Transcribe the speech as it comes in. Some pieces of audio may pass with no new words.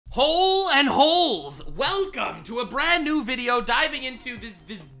Hole and holes! Welcome to a brand new video diving into this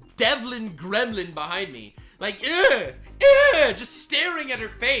Devlin gremlin behind me. Like, just staring at her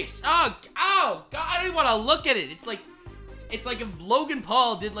face. Oh, God, I don't even want to look at it. It's like if Logan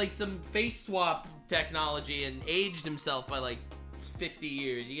Paul did like some face swap technology and aged himself by like 50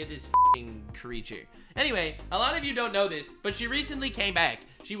 years. You get this f***ing creature. Anyway, a lot of you don't know this, but she recently came back.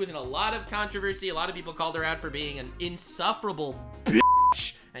 She was in a lot of controversy. A lot of people called her out for being an insufferable bitch.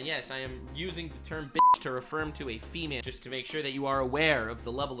 And yes, I am using the term bitch to refer to a female, just to make sure that you are aware of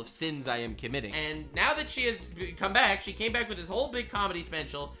the level of sins I am committing. And now that she has come back, she came back with this whole big comedy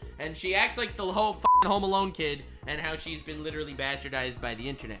special, and she acts like the whole f***ing Home Alone kid, and how she's been literally bastardized by the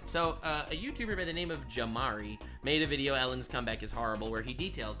internet. So, a YouTuber by the name of Jamari made a video, Ellen's Comeback is Horrible, where he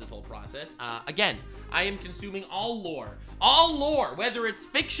details this whole process. Again, I am consuming all lore, whether it's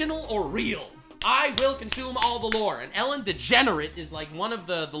fictional or real. I will consume all the lore, and Ellen DeGeneres is like one of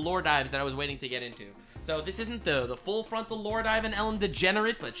the lore dives that I was waiting to get into. So this isn't the full frontal lore dive in Ellen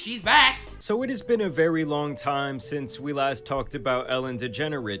DeGeneres, but she's back! So it has been a very long time since we last talked about Ellen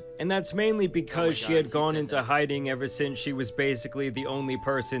DeGeneres, and that's mainly because she had gone into hiding ever since she was basically the only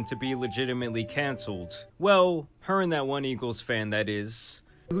person to be legitimately cancelled. Well, her and that one Eagles fan, that is.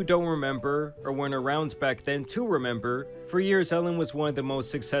 Who don't remember, or weren't around back then to remember, for years Ellen was one of the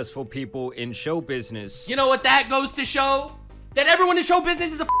most successful people in show business. You know what that goes to show? That everyone in show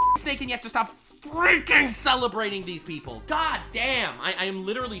business is a snake, and you have to stop freaking celebrating these people. God damn, I am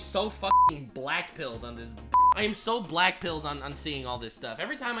literally so fucking black-pilled on this. I am so black-pilled on seeing all this stuff.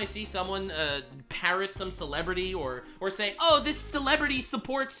 Every time I see someone parrot some celebrity or say, oh, this celebrity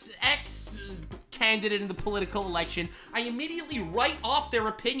supports X candidate in the political election, I immediately write off their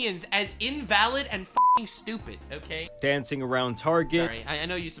opinions as invalid and fucking stupid, okay? Dancing around Target. Sorry, I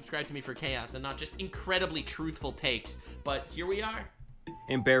know you subscribe to me for chaos and not just incredibly truthful takes, but here we are.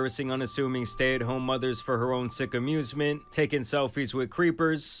 Embarrassing unassuming stay-at-home mothers for her own sick amusement, taking selfies with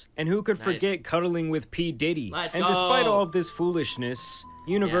creepers, and who could forget cuddling with P. Diddy? Let's and go. Despite all of this foolishness,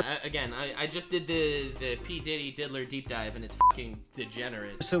 again, I just did the P. Diddy Diddler deep dive, and it's fucking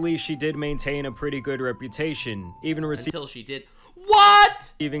degenerate. Universally, she did maintain a pretty good reputation, even until she did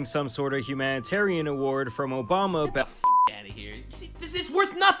what? Receiving some sort of humanitarian award from Obama. Get the f out of here. See, this is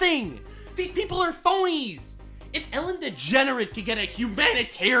worth nothing. These people are phonies. If Ellen DeGeneres could get a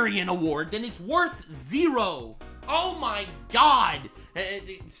humanitarian award, then it's worth 0. Oh my God.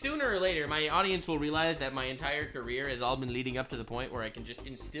 Sooner or later, my audience will realize that my entire career has all been leading up to the point where I can just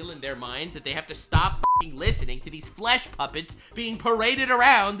instill in their minds that they have to stop f***ing listening to these flesh puppets being paraded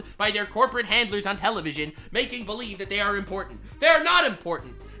around by their corporate handlers on television, making believe that they are important. They are not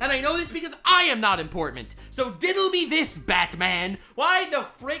important. And I know this because I am not important. So diddle me this, Batman. Why the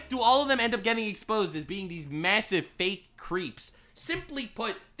frick do all of them end up getting exposed as being these massive fake creeps? Simply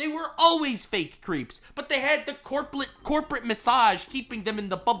put, they were always fake creeps, but they had the corporate massage keeping them in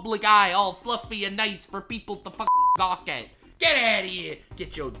the public eye, all fluffy and nice for people to fucking gawk at. Get out of here!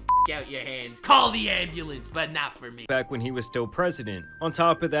 Get your out your hands. Call the ambulance, but not for me. Back when he was still president. On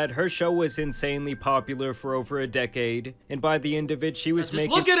top of that, her show was insanely popular for over a decade, and by the end of it, she was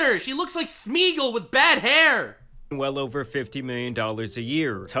making— look at her! She looks like Smeagol with bad hair! Well over $50 million a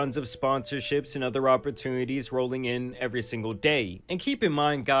year. Tons of sponsorships and other opportunities rolling in every single day. And keep in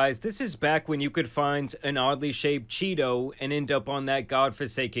mind, guys, this is back when you could find an oddly shaped Cheeto and end up on that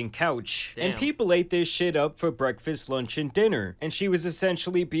godforsaken couch. Damn. And people ate this shit up for breakfast, lunch, and dinner. And she was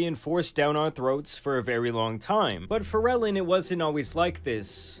essentially being forced down our throats for a very long time. But for Ellen, it wasn't always like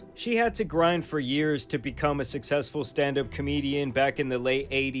this. She had to grind for years to become a successful stand-up comedian back in the late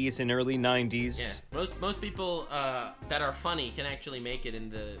 80s and early 90s. Yeah, most people that are funny can actually make it in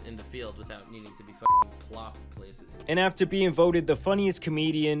the field without needing to be fucking plopped places. And after being voted the funniest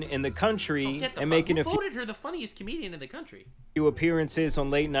comedian in the country and making Who voted her the funniest comedian in the country? Few appearances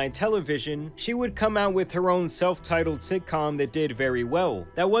on late night television, she would come out with her own self-titled sitcom that did very well.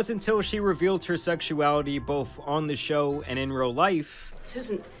 That wasn't until she revealed her sexuality both on the show and in real life.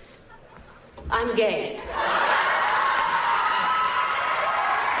 Susan, I'm gay.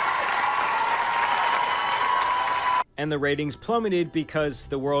 And the ratings plummeted because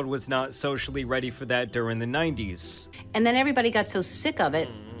the world was not socially ready for that during the 90s. And then everybody got so sick of it.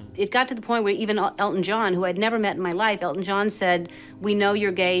 It got to the point where even Elton John, who I'd never met in my life, Elton John said, "We know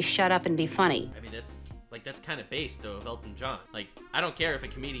you're gay, shut up and be funny." I mean, that's kind of based, though, of Elton John. Like, I don't care if a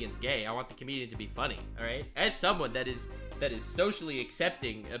comedian's gay. I want the comedian to be funny, all right? As someone that is socially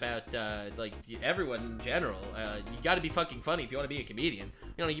accepting about, like, everyone in general, you gotta be fucking funny if you want to be a comedian.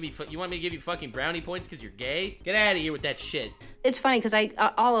 You want me to give you fucking brownie points because you're gay? Get out of here with that shit. It's funny because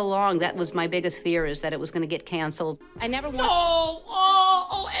all along, that was my biggest fear, is that it was going to get canceled. I never want—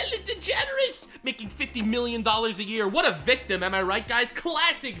 Oh, $50 million a year. What a victim, am I right, guys?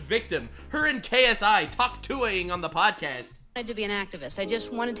 Classic victim. Her and KSI talk-toing on the podcast. I wanted to be an activist. I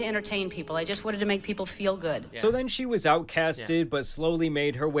just wanted to entertain people. I just wanted to make people feel good. Yeah. So then she was outcasted, but slowly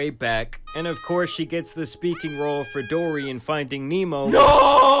made her way back. And of course, she gets the speaking role for Dory in Finding Nemo.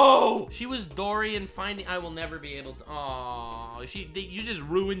 No! She was Dory in Finding... I will never be able to... Oh, you just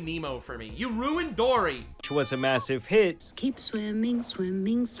ruined Nemo for me. You ruined Dory. Which was a massive hit. Keep swimming,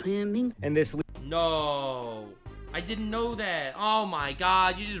 swimming, swimming. And this... No. I didn't know that. Oh my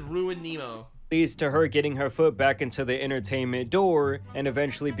god, you just ruined Nemo. Leads to her getting her foot back into the entertainment door and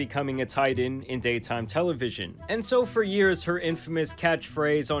eventually becoming a titan in daytime television. And so for years, her infamous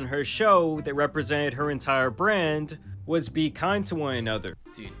catchphrase on her show that represented her entire brand was "be kind to one another."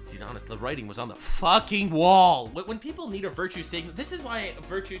 Dude, honest, the writing was on the fucking wall. When people need a virtue signal, this is why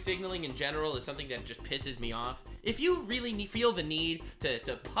virtue signaling in general is something that just pisses me off. If you really feel the need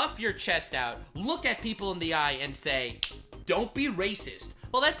to puff your chest out, look at people in the eye and say, "Don't be racist,"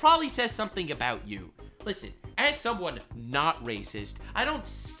 well, that probably says something about you. Listen, as someone not racist, I don't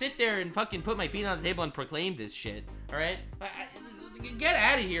sit there and fucking put my feet on the table and proclaim this shit, alright? Get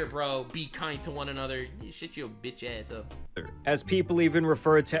out of here, bro. Be kind to one another. Shut your bitch ass up. As people even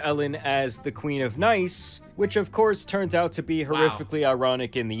referred to Ellen as the Queen of Nice, which of course turned out to be horrifically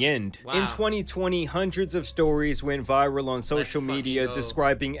ironic in the end. Wow. In 2020, hundreds of stories went viral on social media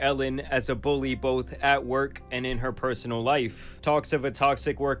describing Ellen as a bully both at work and in her personal life. Talks of a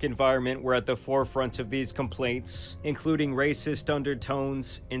toxic work environment were at the forefront of these complaints, including racist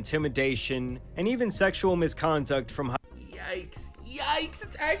undertones, intimidation, and even sexual misconduct from Yikes. Yikes,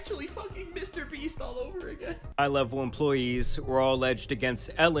 it's actually fucking Mr. Beast all over again. High-level employees were all alleged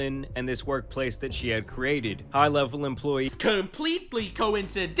against Ellen and this workplace that she had created. High-level employees... Completely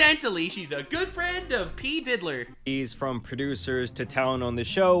coincidentally, she's a good friend of P. Diddler. From producers to talent on the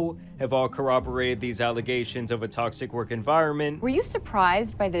show have all corroborated these allegations of a toxic work environment. Were you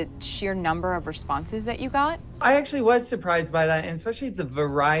surprised by the sheer number of responses that you got? I actually was surprised by that, and especially the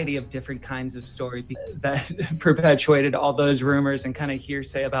variety of different kinds of story that perpetuated all those rumors and kind of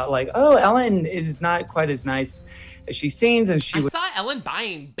hearsay about like, oh, Ellen is not quite as nice as she seems, and I saw Ellen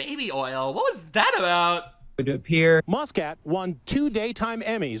buying baby oil. What was that about? Would appear. Muscat won 2 daytime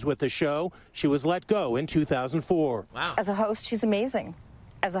Emmys with the show. She was let go in 2004. Wow. As a host, she's amazing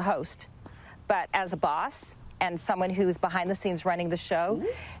as a host, but as a boss and someone who's behind the scenes running the show,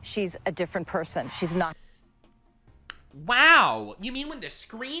 she's a different person. She's not. Wow, you mean when the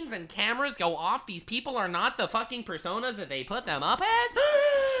screens and cameras go off, these people are not the fucking personas that they put them up as?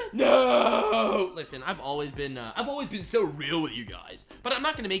 No! Listen, I've always been so real with you guys, but I'm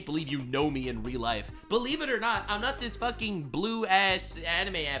not gonna make believe you know me in real life. Believe it or not, I'm not this fucking blue-ass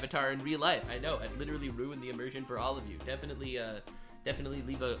anime avatar in real life. I know, I've literally ruined the immersion for all of you. Definitely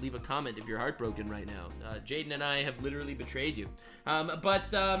leave a comment if you're heartbroken right now. Jaden and I have literally betrayed you. But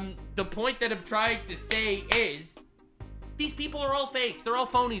the point that I'm trying to say is, these people are all fakes. They're all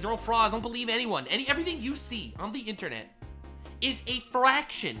phonies. They're all frauds. Don't believe anyone. Everything you see on the internet is a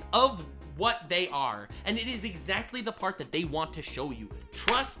fraction of what they are. And it is exactly the part that they want to show you.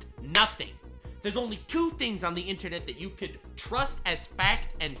 Trust nothing. There's only 2 things on the internet that you could trust as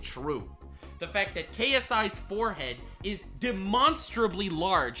fact and true. The fact that KSI's forehead is demonstrably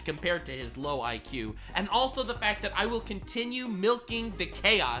large compared to his low IQ, and also the fact that I will continue milking the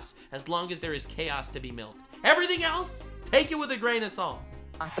chaos as long as there is chaos to be milked. Everything else, take it with a grain of salt.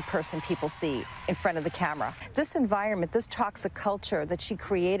 Not the person people see in front of the camera. This environment, this toxic culture that she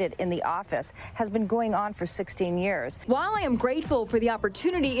created in the office has been going on for 16 years. While I am grateful for the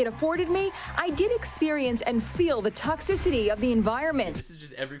opportunity it afforded me, I did experience and feel the toxicity of the environment. This is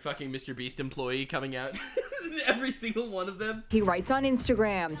just every fucking Mr. Beast employee coming out. This is every single one of them. He writes on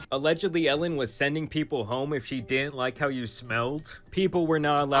Instagram. Allegedly, Ellen was sending people home if she didn't like how you smelled. People were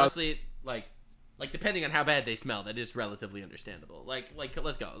not allowed... Honestly, like depending on how bad they smell, that is relatively understandable. Like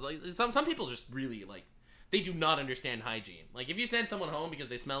let's go. Like some people just really they do not understand hygiene. Like if you send someone home because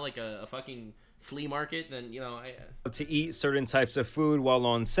they smell like a fucking flea market, then to eat certain types of food while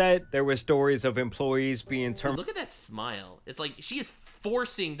on set. There were stories of employees being Look at that smile. It's like she is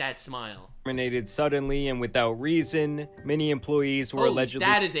forcing that smile. Terminated suddenly and without reason. Many employees were allegedly...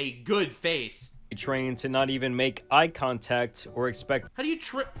 That is a good face. Trained to not even make eye contact or expect... How do you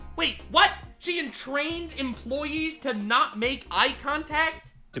Wait, what? She trained employees to not make eye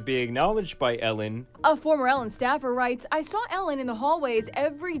contact? To be acknowledged by Ellen. A former Ellen staffer writes, I saw Ellen in the hallways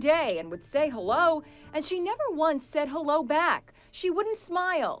every day and would say hello, and she never once said hello back. She wouldn't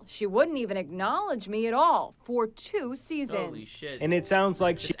smile. She wouldn't even acknowledge me at all for 2 seasons. Holy shit. And it sounds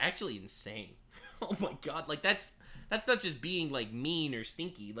like It's actually insane. Oh my god, like that's That's not just being, like, mean or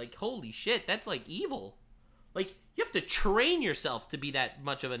stinky. Like, holy shit, that's, like, evil. Like, you have to train yourself to be that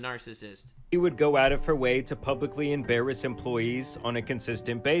much of a narcissist. She would go out of her way to publicly embarrass employees on a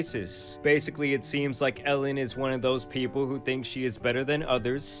consistent basis. Basically, it seems like Ellen is one of those people who thinks she is better than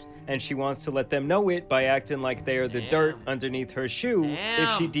others, and she wants to let them know it by acting like they are the dirt underneath her shoe if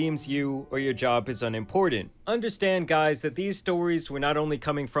she deems you or your job is unimportant. Understand, guys, that these stories were not only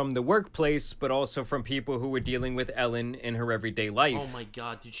coming from the workplace, but also from people who were dealing with Ellen in her everyday life. Oh my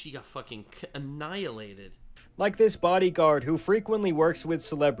god, dude, she got fucking annihilated. Like this bodyguard who frequently works with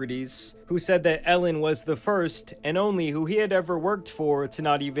celebrities, who said that Ellen was the first and only who he had ever worked for to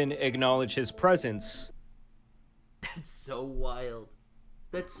not even acknowledge his presence. That's so wild.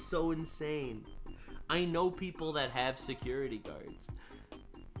 That's so insane. I know people that have security guards.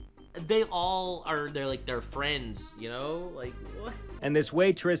 They all are, they're friends, you know? Like, what? And this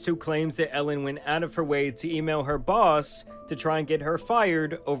waitress who claims that Ellen went out of her way to email her boss to try and get her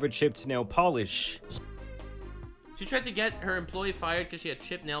fired over chipped nail polish. She tried to get her employee fired because she had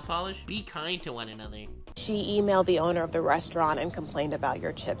chipped nail polish? Be kind to one another. She emailed the owner of the restaurant and complained about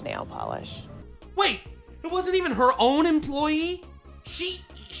your chipped nail polish. Wait, it wasn't even her own employee? She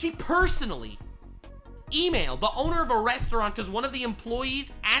personally emailed the owner of a restaurant because one of the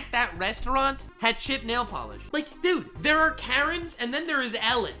employees at that restaurant had chipped nail polish. Like, dude, there are Karens and then there is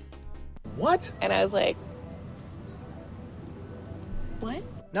Ellen. What? And I was like, what?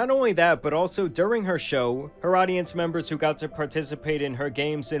 Not only that, but also during her show, her audience members who got to participate in her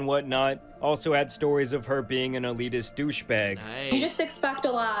games and whatnot also had stories of her being an elitist douchebag. Nice. You just expect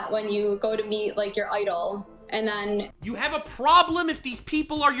a lot when you go to meet, like, your idol, and then... You have a problem if these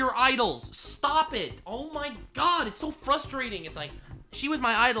people are your idols. Stop it. Oh my god, it's so frustrating. It's like, she was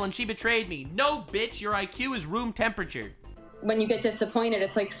my idol and she betrayed me. No, bitch, your IQ is room temperature. When you get disappointed,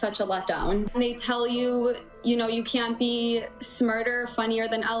 it's like such a letdown. And they tell you, you know, you can't be smarter, funnier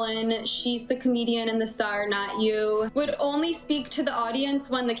than Ellen. She's the comedian and the star, not you. Would only speak to the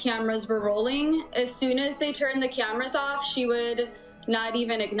audience when the cameras were rolling. As soon as they turned the cameras off, she would not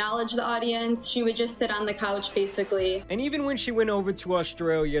even acknowledge the audience. She would just sit on the couch, basically. And even when she went over to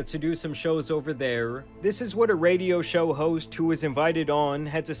Australia to do some shows over there, this is what a radio show host who was invited on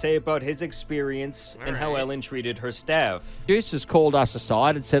had to say about his experience and how Ellen treated her staff. Producers called us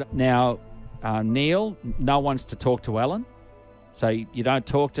aside and said, now, Neil, no one's to talk to Ellen. So you don't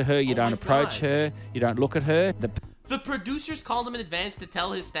talk to her, you don't approach her, you don't look at her. The producers called him in advance to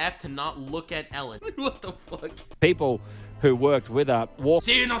tell his staff to not look at Ellen. What the fuck? People who worked with her walked...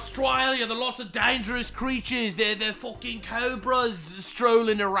 See, in Australia, there are lots of dangerous creatures. They're fucking cobras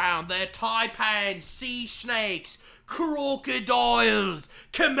strolling around. They're taipans, sea snakes, crocodiles,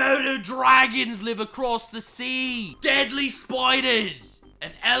 Komodo dragons live across the sea, deadly spiders,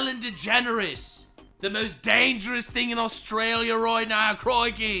 and Ellen DeGeneres, the most dangerous thing in Australia right now,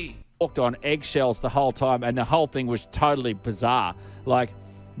 crikey. Walked on eggshells the whole time, and the whole thing was totally bizarre. Like,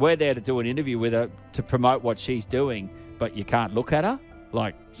 we're there to do an interview with her to promote what she's doing, but you can't look at her?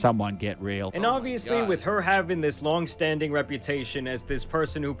 Like, someone get real. And obviously, with her having this long-standing reputation as this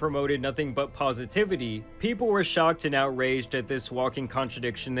person who promoted nothing but positivity, people were shocked and outraged at this walking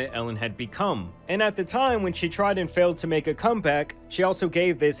contradiction that Ellen had become. And at the time, when she tried and failed to make a comeback, she also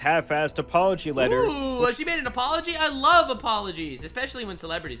gave this half-assed apology letter. Ooh, she made an apology? I love apologies, especially when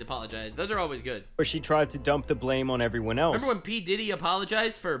celebrities apologize. Those are always good. Where she tried to dump the blame on everyone else. Remember when P. Diddy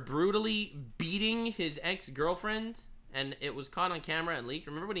apologized for brutally beating his ex-girlfriend? And it was caught on camera and leaked.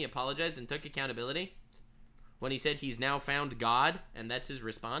 Remember when he apologized and took accountability? When he said he's now found God, and that's his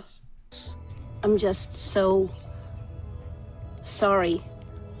response? I'm just so sorry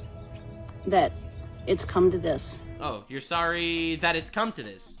that it's come to this. Oh, you're sorry that it's come to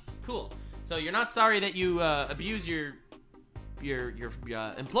this. Cool. So you're not sorry that you abuse your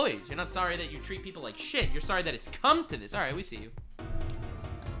employees. You're not sorry that you treat people like shit. You're sorry that it's come to this. All right, we see you.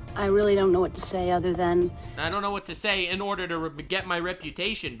 I really don't know what to say other than... I don't know what to say in order to get my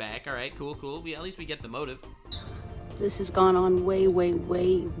reputation back. All right, cool. At least we get the motive. This has gone on way, way,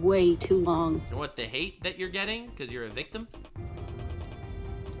 way, way too long. And what, the hate that you're getting because you're a victim?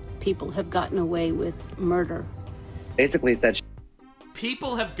 People have gotten away with murder. Basically said...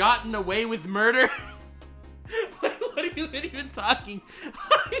 People have gotten away with murder? What are you even talking?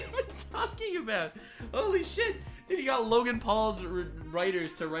 What are you even talking about? Holy shit. Dude, you got Logan Paul's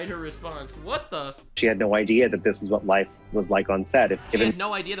writers to write her response. What the? She had no idea that this is what life was like on set. She had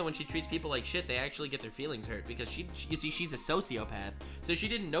no idea that when she treats people like shit, they actually get their feelings hurt, because you see, she's a sociopath, so she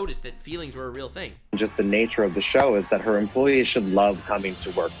didn't notice that feelings were a real thing. Just the nature of the show is that her employees should love coming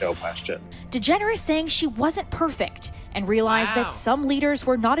to work, no question. DeGeneres saying she wasn't perfect and realized that some leaders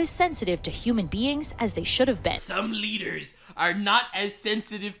were not as sensitive to human beings as they should have been. Some leaders are not as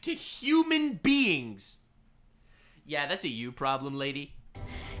sensitive to human beings. Yeah, that's a you problem, lady.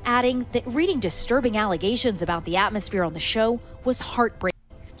 Adding that reading disturbing allegations about the atmosphere on the show was heartbreaking.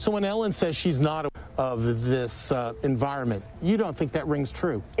 So when Ellen says she's not of this environment, you don't think that rings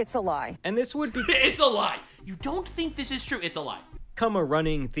true? It's a lie. And this would be... It's a lie. You don't think this is true? It's a lie. Become a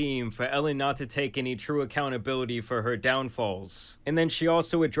running theme for Ellen not to take any true accountability for her downfalls. And then she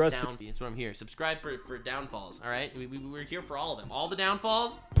also addressed... That's what I'm here. Subscribe for downfalls, all right? We're here for all of them. All the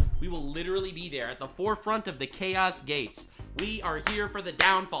downfalls, we will literally be there at the forefront of the chaos gates. We are here for the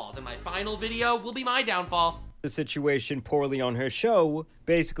downfalls, and my final video will be my downfall. The situation poorly on her show,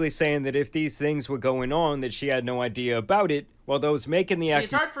 basically saying that if these things were going on, that she had no idea about it, while those making the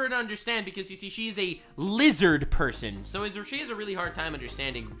It's hard for her to understand because, you see, she's a lizard person, so she has a really hard time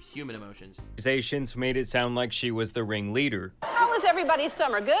understanding human emotions. Accusations made it sound like she was the ringleader. How was everybody's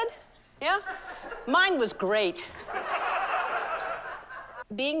summer? Good? Yeah? Mine was great.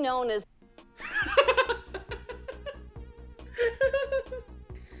 Being known as...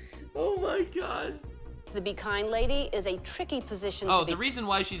 Oh my god. The Be Kind Lady is a tricky position to be. The reason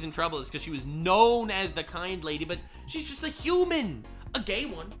why she's in trouble is because she was known as the kind lady, but she's just a human. A gay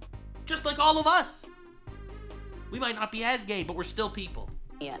one. Just like all of us. We might not be as gay, but we're still people.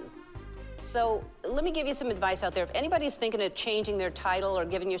 So let me give you some advice out there. If anybody's thinking of changing their title or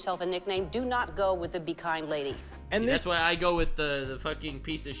giving yourself a nickname, do not go with the Be Kind Lady. And that's why I go with the fucking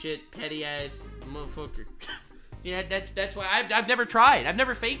piece of shit, petty ass motherfucker. Yeah, that's why I've never tried. I've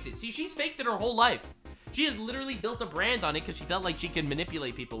never faked it. See, she's faked it her whole life. She has literally built a brand on it because she felt like she can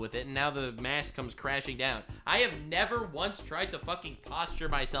manipulate people with it, and now the mask comes crashing down. I have never once tried to fucking posture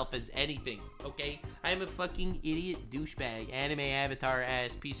myself as anything, okay? I am a fucking idiot douchebag, anime avatar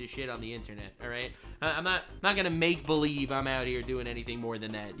ass piece of shit on the internet, alright? I'm not gonna make believe I'm out here doing anything more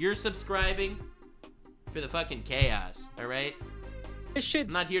than that. You're subscribing for the fucking chaos, alright? This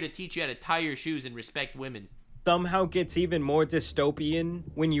shit's... I'm not here to teach you how to tie your shoes and respect women. Somehow gets even more dystopian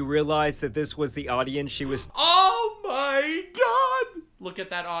when you realize that this was the audience she was... Oh my god! Look at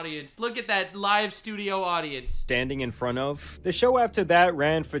that audience. Look at that live studio audience. Standing in front of. The show after that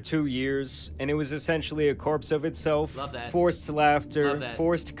ran for 2 years, and it was essentially a corpse of itself. Love that. Forced laughter, Love that.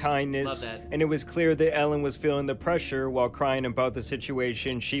 forced kindness, Love that. and it was clear that Ellen was feeling the pressure while crying about the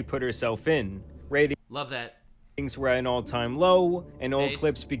situation she put herself in. Love that. Ratings were at an all-time low, and old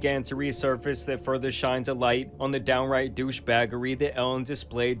clips began to resurface that further shined a light on the downright douchebaggery that Ellen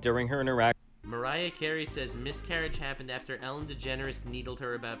displayed during her interaction. Mariah Carey says miscarriage happened after Ellen DeGeneres needled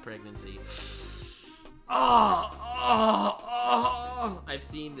her about pregnancy. I've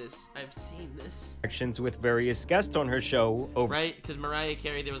seen this. I've seen this. Actions with various guests on her show over. Right? Because Mariah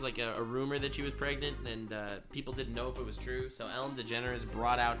Carey, there was like a rumor that she was pregnant, and people didn't know if it was true. So Ellen DeGeneres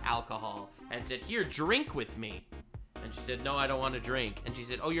brought out alcohol and said, "Here, drink with me." And she said, "No, I don't want to drink." And she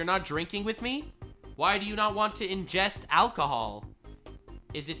said, "Oh, you're not drinking with me? Why do you not want to ingest alcohol?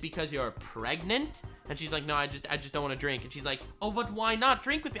 Is it because you're pregnant?" And she's like, "No, I just don't want to drink." And she's like, "Oh, but why not?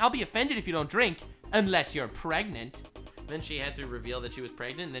 Drink with me. I'll be offended if you don't drink, unless you're pregnant." Then she had to reveal that she was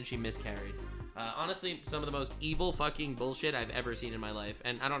pregnant, and then she miscarried. Honestly, some of the most evil fucking bullshit I've ever seen in my life,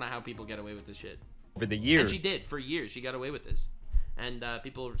 and I don't know how people get away with this shit. Over the years. And she did. For years, she got away with this. And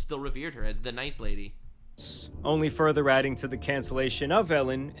people still revered her as the nice lady. Only further adding to the cancellation of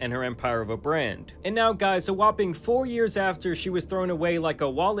Ellen and her empire of a brand. And now, guys, a whopping 4 years after she was thrown away like a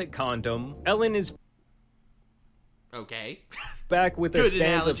wallet condom, Ellen is... Okay. back with a Good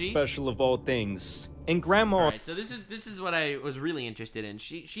stand-up analogy. special of all things. And Grandma... Alright, so this is what I was really interested in.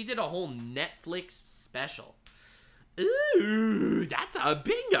 She did a whole Netflix special. Ooh, that's a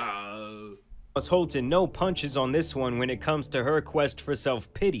bingo! was holding no punches on this one when it comes to her quest for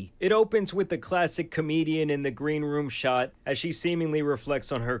self-pity. It opens with the classic comedian in the green room shot as she seemingly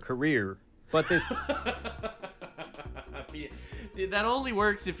reflects on her career. But this... That only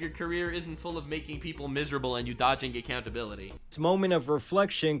works if your career isn't full of making people miserable and you dodging accountability. This moment of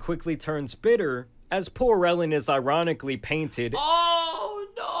reflection quickly turns bitter as poor Ellen is ironically painted. Oh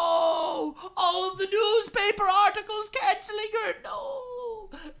no! All of the newspaper articles canceling her. No!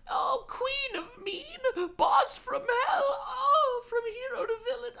 Oh, queen of mean, boss from hell. Oh, from hero to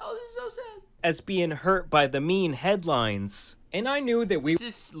villain. Oh, this is so sad. As being hurt by the mean headlines. And I knew that This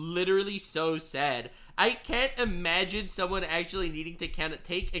is literally so sad. I can't imagine someone actually needing to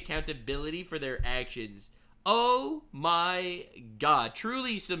take accountability for their actions. Oh my god.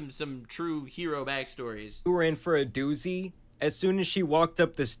 Truly some true hero backstories. we were in for a doozy as soon as she walked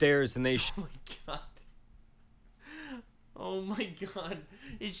up the stairs and they Oh my god. Oh my god.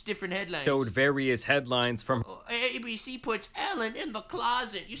 It's different headlines. showed various headlines from ABC puts Ellen in the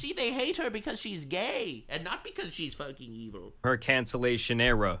closet. You see, they hate her because she's gay and not because she's fucking evil. her cancellation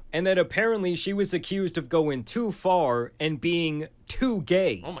era, and that apparently she was accused of going too far and being too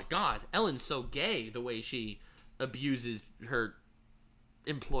gay. Oh my god. Ellen's so gay the way she abuses her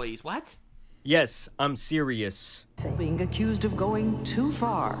employees. What? Yes, I'm serious. Being accused of going too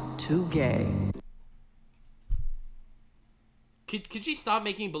far, too gay. Could she stop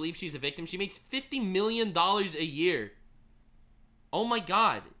making believe she's a victim? She makes $50 million a year. Oh my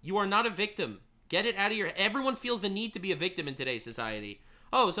god. You are not a victim. Get it out of your head. Everyone feels the need to be a victim in today's society.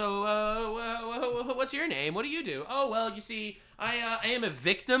 Oh, so, what's your name? What do you do? Oh, well, you see, I am a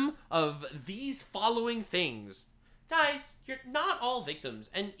victim of these following things. Guys, you're not all victims.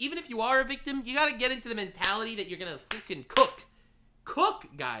 And even if you are a victim, you gotta get into the mentality that you're gonna fucking cook. Cook,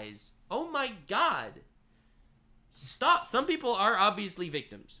 guys. Oh my god. Stop. Some people are obviously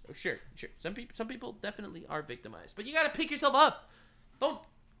victims. Oh, sure. Some people definitely are victimized. But you gotta pick yourself up.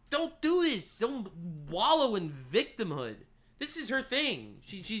 Don't do this. Don't wallow in victimhood. This is her thing.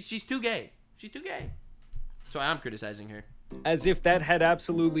 She's too gay. She's too gay. So I'm criticizing her. As if that had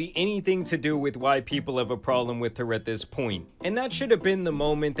absolutely anything to do with why people have a problem with her at this point. And that should have been the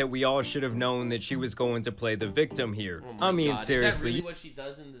moment that we all should have known that she was going to play the victim here. Oh my I mean, god. seriously. Is that really what she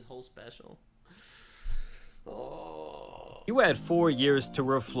does in this whole special? Oh. You had 4 years to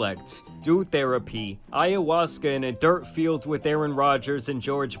reflect, do therapy, ayahuasca in a dirt field with Aaron Rodgers and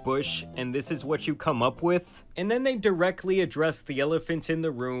George Bush, and this is what you come up with? And then they directly address the elephant in the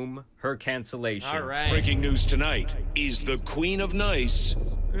room, her cancellation. All right. Breaking news tonight. Is the Queen of Nice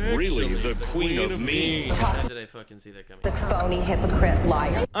really the Queen of Mean? How did I fucking see that coming? The phony hypocrite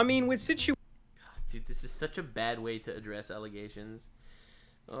liar. I mean, with Dude, this is such a bad way to address allegations.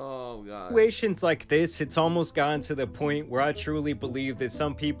 Oh god. situations like this, it's almost gotten to the point where I truly believe that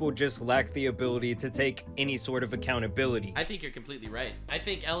some people just lack the ability to take any sort of accountability. I think you're completely right. I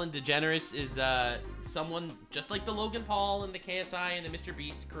think Ellen DeGeneres is someone just like the Logan Paul and the KSI and the Mr.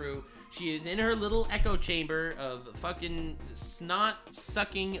 Beast crew. She is in her little echo chamber of fucking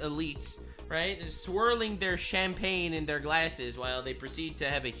snot-sucking elites, right? And swirling their champagne in their glasses while they proceed to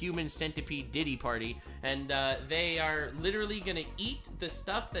have a human centipede Diddy party. And they are literally gonna eat the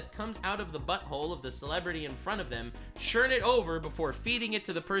stuff that comes out of the butthole of the celebrity in front of them, churn it over before feeding it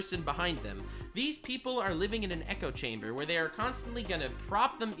to the person behind them. These people are living in an echo chamber where they are constantly gonna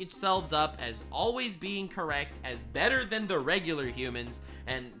prop themselves up as always being correct, as better than the regular humans,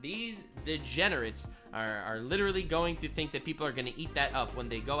 and these degenerates are literally going to think that people are gonna eat that up when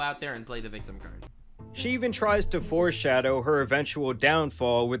they go out there and play the victim card. She even tries to foreshadow her eventual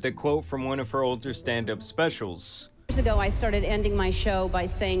downfall with a quote from one of her older stand-up specials. Years ago, I started ending my show by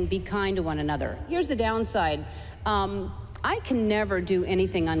saying, be kind to one another. Here's the downside. I can never do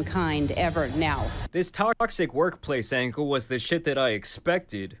anything unkind ever now. This toxic workplace angle was the shit that I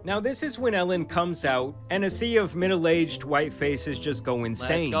expected. Now this is when Ellen comes out and a sea of middle-aged white faces just go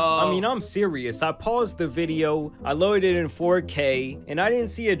insane. Let's go. I mean, I'm serious. I paused the video, I loaded it in 4K, and I didn't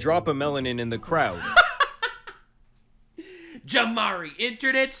see a drop of melanin in the crowd. Jamari,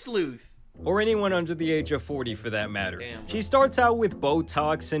 internet sleuth. Or anyone under the age of 40 for that matter. Damn. She starts out with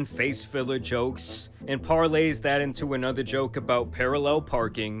Botox and face filler jokes, and parlays that into another joke about parallel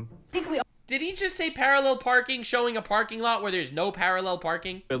parking. Did he just say parallel parking, showing a parking lot where there's no parallel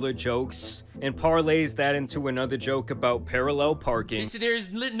parking? Filler jokes, and parlays that into another joke about parallel parking. So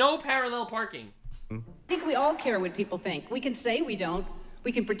there's no parallel parking. I think we all care what people think. We can say we don't.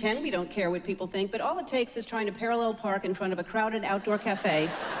 We can pretend we don't care what people think, but all it takes is trying to parallel park in front of a crowded outdoor cafe.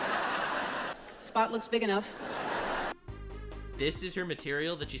 Spot looks big enough. This is her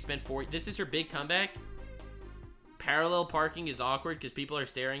material that she spent this is her big comeback. Parallel parking is awkward because people are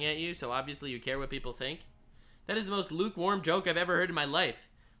staring at you, so obviously you care what people think. That is the most lukewarm joke I've ever heard in my life.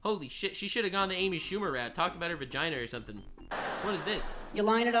 Holy shit, she should have gone the Amy Schumer route, talked about her vagina or something. What is this? You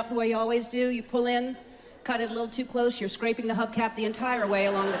line it up the way you always do. You pull in, cut it a little too close. You're scraping the hubcap the entire way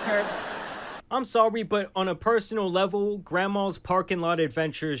along the curb. I'm sorry, but on a personal level, Grandma's parking lot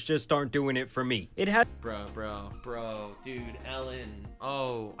adventures just aren't doing it for me. It had— Bro, dude, Ellen.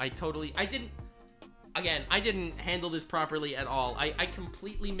 Oh, I didn't handle this properly at all. I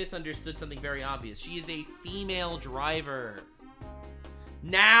completely misunderstood something very obvious. She is a female driver.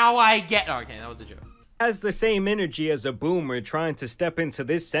 Now I get— okay, that was a joke. Has the same energy as a boomer trying to step into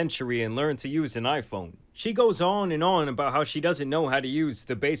this century and learn to use an iPhone. She goes on about how she doesn't know how to use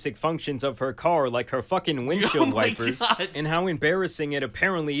the basic functions of her car like her fucking windshield wipers, God. and how embarrassing it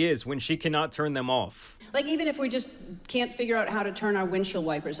apparently is when she cannot turn them off. Like, even if we just can't figure out how to turn our windshield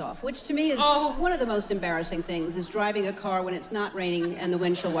wipers off, which to me is one of the most embarrassing things, is driving a car when it's not raining and the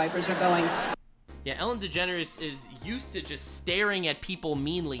windshield wipers are going. Yeah, Ellen DeGeneres is used to just staring at people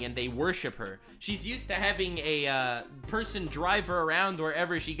meanly and they worship her. She's used to having a person drive her around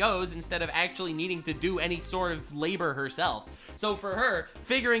wherever she goes instead of actually needing to do any sort of labor herself. So for her,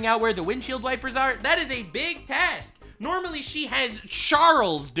 figuring out where the windshield wipers are, that is a big task. Normally she has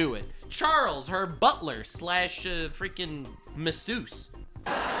Charles do it. Charles, her butler slash freaking masseuse.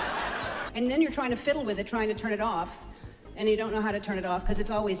 And then you're trying to fiddle with it, trying to turn it off. And you don't know how to turn it off because it's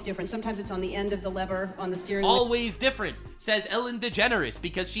always different. Sometimes it's on the end of the lever on the steering wheel. Always different, says Ellen DeGeneres,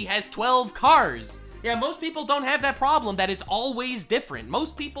 because she has 12 cars. Yeah, most people don't have that problem that it's always different.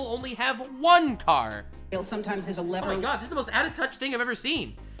 Most people only have one car. Sometimes there's a lever. Oh my God, this is the most out-of-touch thing I've ever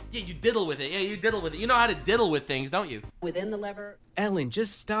seen. Yeah, you diddle with it. Yeah, you diddle with it. You know how to diddle with things, don't you? Within the lever. Ellen,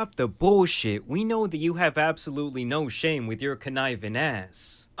 just stop the bullshit. We know that you have absolutely no shame with your conniving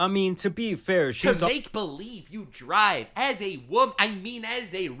ass. I mean, to be fair, she's to make believe you drive as a woman,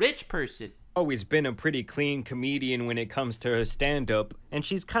 as a rich person. Always been a pretty clean comedian when it comes to her stand-up, and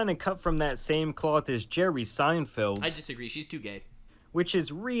she's kind of cut from that same cloth as Jerry Seinfeld. I disagree, she's too gay. Which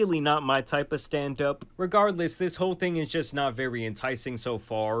is really not my type of stand-up. Regardless, this whole thing is just not very enticing so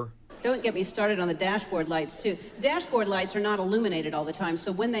far. Don't get me started on the dashboard lights, too. The dashboard lights are not illuminated all the time,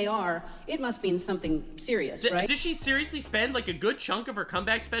 so when they are, it must mean something serious, right? Does she seriously spend like a good chunk of her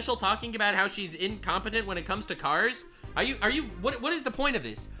comeback special talking about how she's incompetent when it comes to cars? What is the point of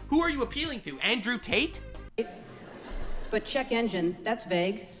this? Who are you appealing to? Andrew Tate? But check engine, that's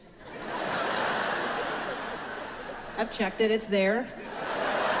vague. I've checked it, it's there.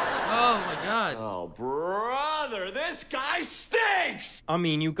 Oh my God. Oh, brother, this guy stinks! I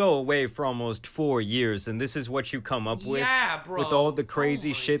mean, you go away for almost 4 years, and this is what you come up with? Yeah, bro. With all the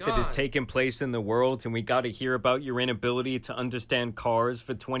crazy shit God. that has taken place in the world, and we gotta hear about your inability to understand cars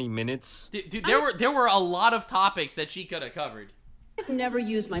for 20 minutes? Dude, there were a lot of topics that she could have covered. I've never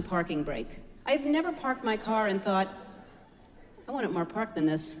used my parking brake. I've never parked my car and thought, I want it more parked than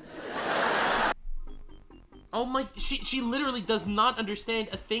this. Oh my, she literally does not understand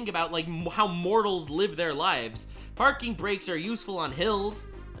a thing about like how mortals live their lives. Parking brakes are useful on hills,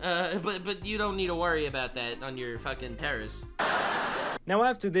 but you don't need to worry about that on your fucking terrace. Now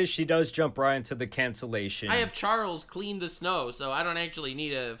after this, she does jump right into the cancellation. I have Charles clean the snow, so I don't actually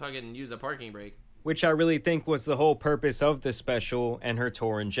need to fucking use a parking brake. Which I really think was the whole purpose of the special and her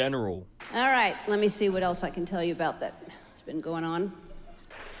tour in general. All right, let me see what else I can tell you about that. It's been going on.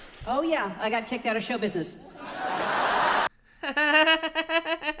 Oh yeah, I got kicked out of show business.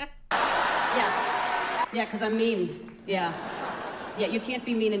 Yeah, because I'm mean. Yeah, you can't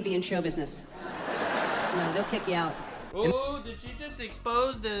be mean and be in show business. No, they'll kick you out. Oh, did she just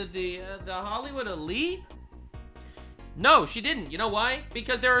expose the Hollywood elite? No, she didn't. You know why?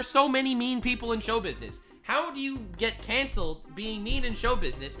 Because there are so many mean people in show business. How do you get canceled being mean in show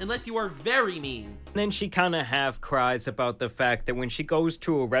business unless you are very mean? Then she kind of half cries about the fact that when she goes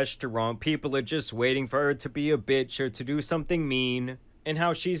to a restaurant, people are just waiting for her to be a bitch or to do something mean, and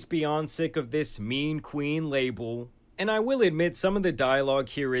how she's beyond sick of this mean queen label. And I will admit, some of the dialogue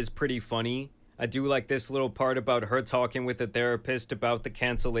here is pretty funny. I do like this little part about her talking with the therapist about the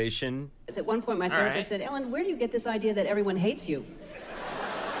cancellation. At one point, my therapist said, Ellen, where do you get this idea that everyone hates you?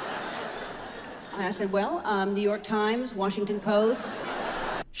 And I said, well, New York Times, Washington Post.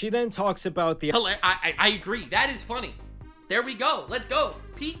 She then talks about the... I agree. That is funny. There we go. Let's go.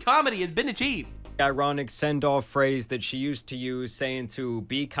 Peak comedy has been achieved. Ironic send-off phrase that she used to use, saying to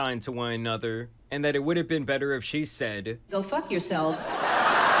be kind to one another, and that it would have been better if she said, go fuck yourselves.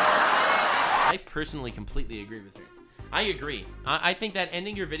 I personally completely agree with her. I agree. I think that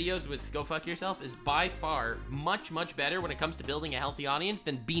ending your videos with go fuck yourself is by far much, much better when it comes to building a healthy audience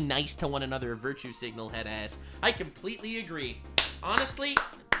than be nice to one another, virtue signal head ass. I completely agree. Honestly,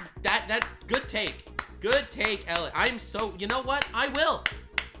 that good take. Good take, Ellen. I'm so, you know what? I will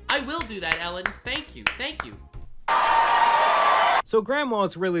do that, Ellen. Thank you. Thank you. So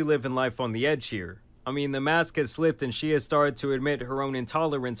Grandma's really living life on the edge here. I mean, the mask has slipped and she has started to admit her own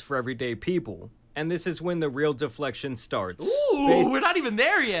intolerance for everyday people. And this is when the real deflection starts. Ooh, we're not even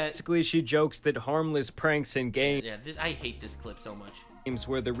there yet. Basically, she jokes that harmless pranks and games... Yeah, I hate this clip so much.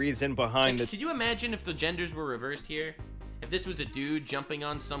 ...were the reason behind Could you imagine if the genders were reversed here? If this was a dude jumping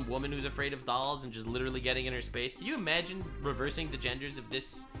on some woman who's afraid of dolls and just literally getting in her space? Can you imagine reversing the genders of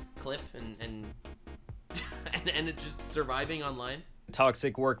this clip and and it's just surviving online.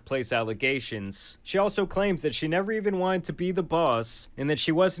 Toxic workplace allegations. She also claims that she never even wanted to be the boss and that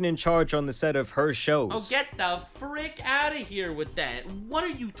she wasn't in charge on the set of her shows. Oh, get the frick out of here with that. What are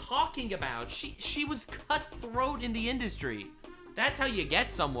you talking about? She was cutthroat in the industry. That's how you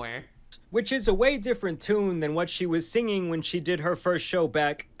get somewhere. Which is a way different tune than what she was singing when she did her first show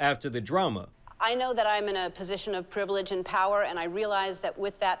back after the drama. I know that I'm in a position of privilege and power, and I realize that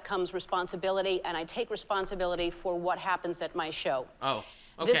with that comes responsibility, and I take responsibility for what happens at my show. Oh,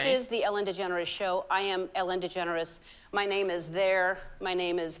 okay. This is the Ellen DeGeneres show. I am Ellen DeGeneres. My name is there. My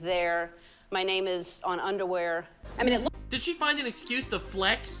name is there. My name is on underwear. I mean, Did she find an excuse to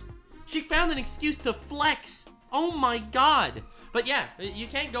flex? She found an excuse to flex. Oh my God. But yeah, you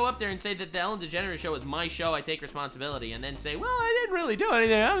can't go up there and say that the Ellen DeGeneres show is my show, I take responsibility, and then say, well, I didn't really do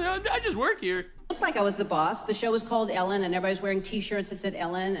anything, I just work here. Looked like I was the boss. The show was called Ellen, and everybody was wearing t-shirts that said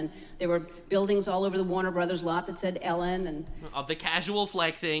Ellen, and there were buildings all over the Warner Brothers lot that said Ellen, and... The casual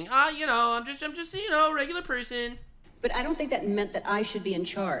flexing, you know, I'm just, you know, a regular person. But I don't think that meant that I should be in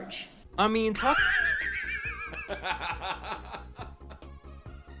charge. I mean, talk...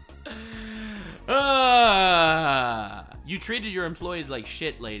 You treated your employees like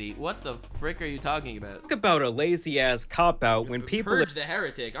shit, lady. What the frick are you talking about? Talk about a lazy-ass cop-out when people... Purge the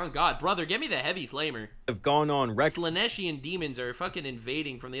heretic. On God, brother, get me the heavy flamer. ...have gone on record... Slaneshian demons are fucking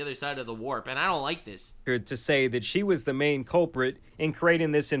invading from the other side of the warp, and I don't like this. ...to say that she was the main culprit in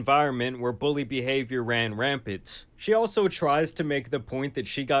creating this environment where bully behavior ran rampant. She also tries to make the point that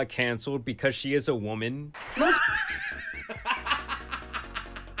she got canceled because she is a woman.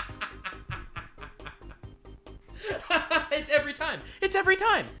 It's every time. It's every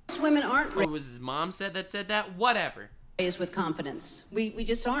time. Most women aren't. Oh, was his mom said that? Whatever. Raised with confidence. We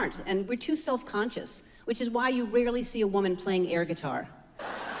just aren't, and we're too self-conscious, which is why you rarely see a woman playing air guitar.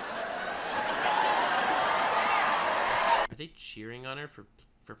 Are they cheering on her for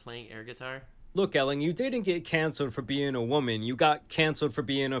playing air guitar? Look, Ellen, you didn't get canceled for being a woman. You got canceled for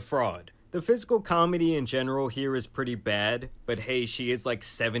being a fraud. The physical comedy in general here is pretty bad, but hey, she is like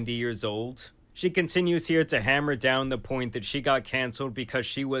 70 years old. She continues here to hammer down the point that she got canceled because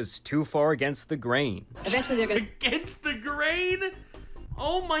she was too far against the grain. Eventually they're gonna... Against the grain?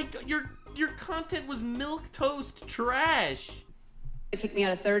 Oh my God, your content was milquetoast trash. They kicked me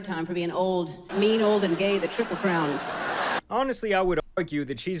out a third time for being old, mean, old, and gay, the triple crown. Honestly, I would argue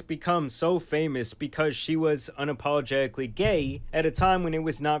that she's become so famous because she was unapologetically gay at a time when it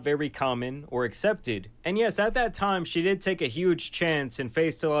was not very common or accepted. And yes, at that time, she did take a huge chance and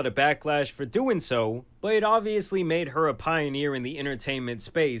faced a lot of backlash for doing so, but it obviously made her a pioneer in the entertainment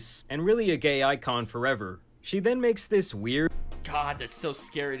space and really a gay icon forever. She then makes this weird... God, that's so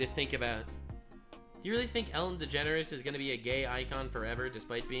scary to think about. You really think Ellen DeGeneres is gonna be a gay icon forever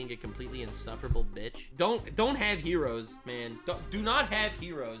despite being a completely insufferable bitch? Don't have heroes, man. Do not have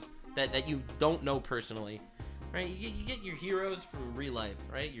heroes that you don't know personally, right? You get your heroes from real life,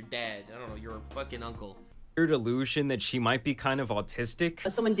 right? Your dad, I don't know, your fucking uncle. Weird illusion that she might be kind of autistic.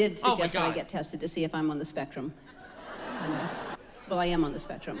 Someone did suggest that I get tested to see if I'm on the spectrum. Well, I am on the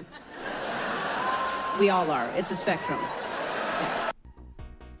spectrum. We all are. It's a spectrum.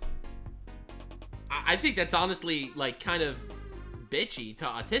 I think that's honestly, like, kind of bitchy to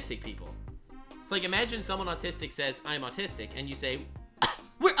autistic people. It's like, imagine someone autistic says, I'm autistic, and you say,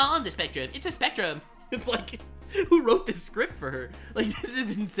 we're on the spectrum, it's a spectrum. It's like, who wrote this script for her? Like, this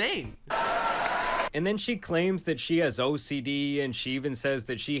is insane. And then she claims that she has OCD, and she even says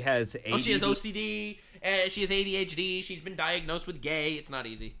that she has ADD. Oh, she has OCD, she has ADHD, she's been diagnosed with gay, it's not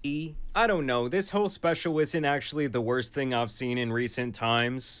easy. I don't know, this whole special isn't actually the worst thing I've seen in recent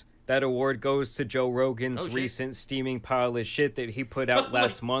times. That award goes to Joe Rogan's recent steaming pile of shit that he put out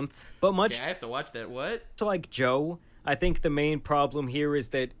last month. But much I have to watch that, what? like Joe, I think the main problem here is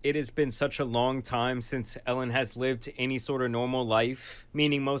that it has been such a long time since Ellen has lived any sort of normal life,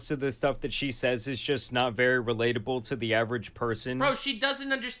 meaning most of the stuff that she says is just not very relatable to the average person. Bro, she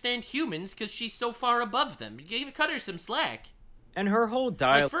doesn't understand humans because she's so far above them. You even cut her some slack. And her whole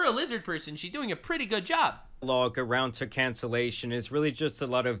dialogue... Like, for a lizard person, she's doing a pretty good job. Around to cancellation is really just a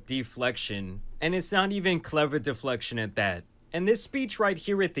lot of deflection, and it's not even clever deflection at that. And this speech right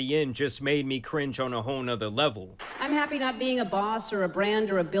here at the end just made me cringe on a whole nother level. I'm happy not being a boss or a brand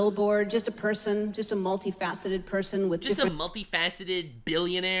or a billboard, just a person, just a multifaceted person with just a multifaceted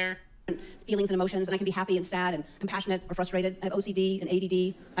billionaire. Feelings and emotions, and I can be happy and sad and compassionate or frustrated. I have OCD and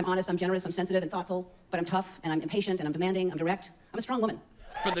ADD. I'm honest, I'm generous, I'm sensitive and thoughtful, but I'm tough and I'm impatient and I'm demanding, I'm direct. I'm a strong woman.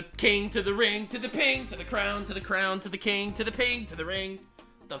 From the king to the ring, to the ping, to the crown, to the crown, to the king, to the ping, to the ring.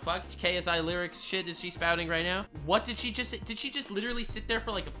 the fuck KSI lyrics shit is she spouting right now? What did she just literally sit there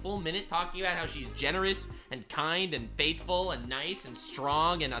for like a full minute talking about how she's generous and kind and faithful and nice and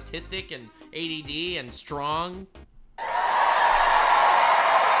strong and autistic and ADD and strong?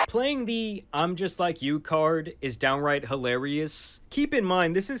 Playing the "I'm just like you" card is downright hilarious. Keep in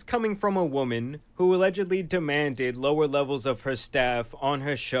mind, this is coming from a woman who allegedly demanded lower levels of her staff on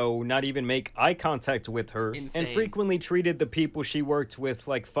her show not even make eye contact with her. Insane. And frequently treated the people she worked with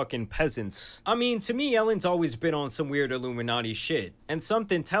like fucking peasants. I mean, to me, Ellen's always been on some weird Illuminati shit. And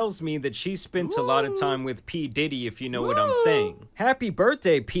something tells me that she spent a lot of time with P. Diddy, if you know what I'm saying. Happy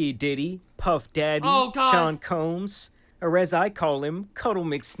birthday, P. Diddy, Puff Daddy, Sean Combs. Or as I call him, Cuddle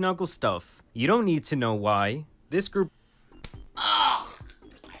McSnuggle Stuff. You don't need to know why. This group...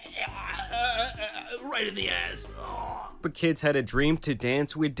 right in the ass. But kids had a dream to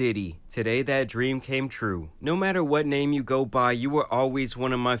dance with Diddy. Today that dream came true. No matter what name you go by, you were always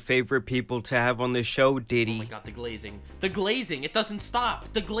one of my favorite people to have on the show, Diddy. Oh my god, the glazing. The glazing, it doesn't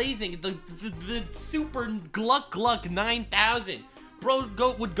stop. The glazing, the super Gluck Gluck 9000. Bro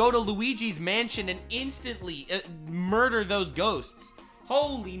would go to Luigi's mansion and instantly murder those ghosts.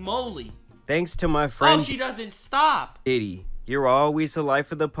 Holy moly. Thanks to my friend... Oh, she doesn't stop. Diddy, you're always the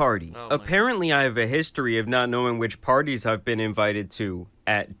life of the party. Oh Apparently, I have a history of not knowing which parties I've been invited to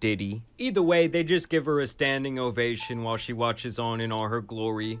at Diddy. Either way, they just give her a standing ovation while she watches on in all her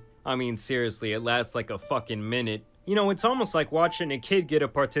glory. I mean, seriously, it lasts like a fucking minute. You know, it's almost like watching a kid get a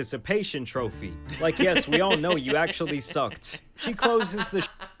participation trophy. Like, yes, we all know you actually sucked. She closes the...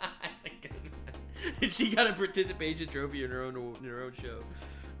 She got a participation trophy in her own show.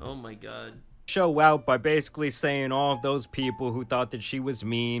 Oh my god. Show out by basically saying all of those people who thought that she was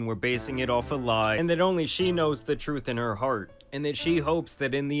mean were basing it off a lie, and that only she knows the truth in her heart, and that she hopes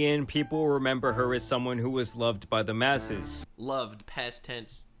that in the end people will remember her as someone who was loved by the masses. Loved, past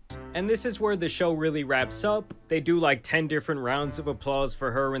tense. And this is where the show really wraps up. They do like 10 different rounds of applause for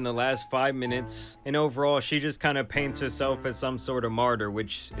her in the last 5 minutes, and overall she just kind of paints herself as some sort of martyr,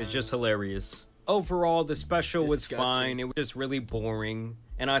 which is just hilarious. Overall, the special was fine. It was just really boring.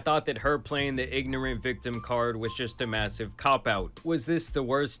 And I thought that her playing the ignorant victim card was just a massive cop-out. Was this the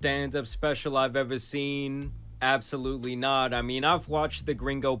worst stand-up special I've ever seen? Absolutely not. I mean, I've watched the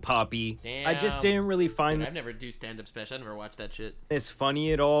Gringo Poppy. Damn. I just didn't really find... I've never do stand-up special. I never watched that shit. It's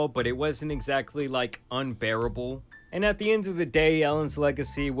funny at all, but it wasn't exactly, like, unbearable. And at the end of the day, Ellen's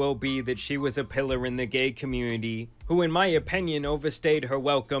legacy will be that she was a pillar in the gay community, who in my opinion overstayed her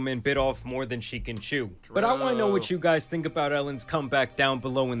welcome and bit off more than she can chew. True. But I want to know what you guys think about Ellen's comeback down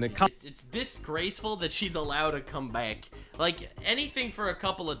below in the comments. It's disgraceful that she's allowed to come back. Like, anything for a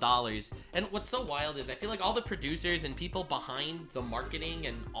couple of dollars. And what's so wild is I feel like all the producers and people behind the marketing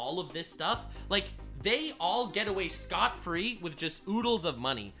and all of this stuff, like, they all get away scot-free with just oodles of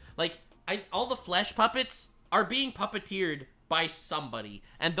money. Like, all the flesh puppets are being puppeteered by somebody,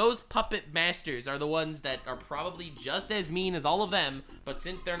 and those puppet masters are the ones that are probably just as mean as all of them, but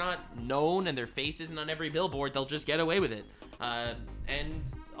since they're not known and their face isn't on every billboard, they'll just get away with it. And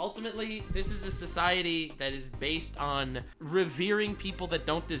ultimately, this is a society that is based on revering people that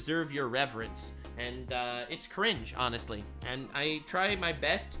don't deserve your reverence, and it's cringe, honestly. And I try my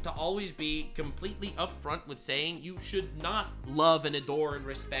best to always be completely upfront with saying you should not love and adore and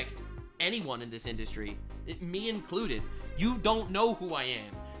respect anyone in this industry, me included. You don't know who I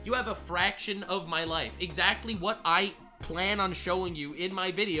am. You have a fraction of my life. Exactly what I plan on showing you in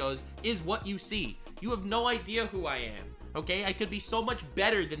my videos is what you see. You have no idea who I am, okay? I could be so much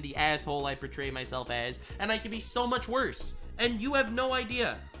better than the asshole I portray myself as, and I could be so much worse, and you have no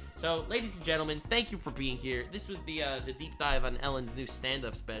idea. So, ladies and gentlemen, thank you for being here. This was the deep dive on Ellen's new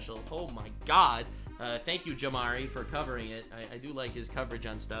stand-up special. Oh my god. Thank you, Jamari, for covering it. I do like his coverage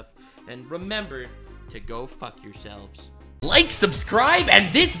on stuff. And remember to go fuck yourselves. Like, subscribe,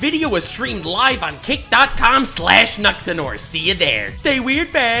 and this video was streamed live on kick.com/Nuxanor. See you there. Stay weird,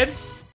 fam.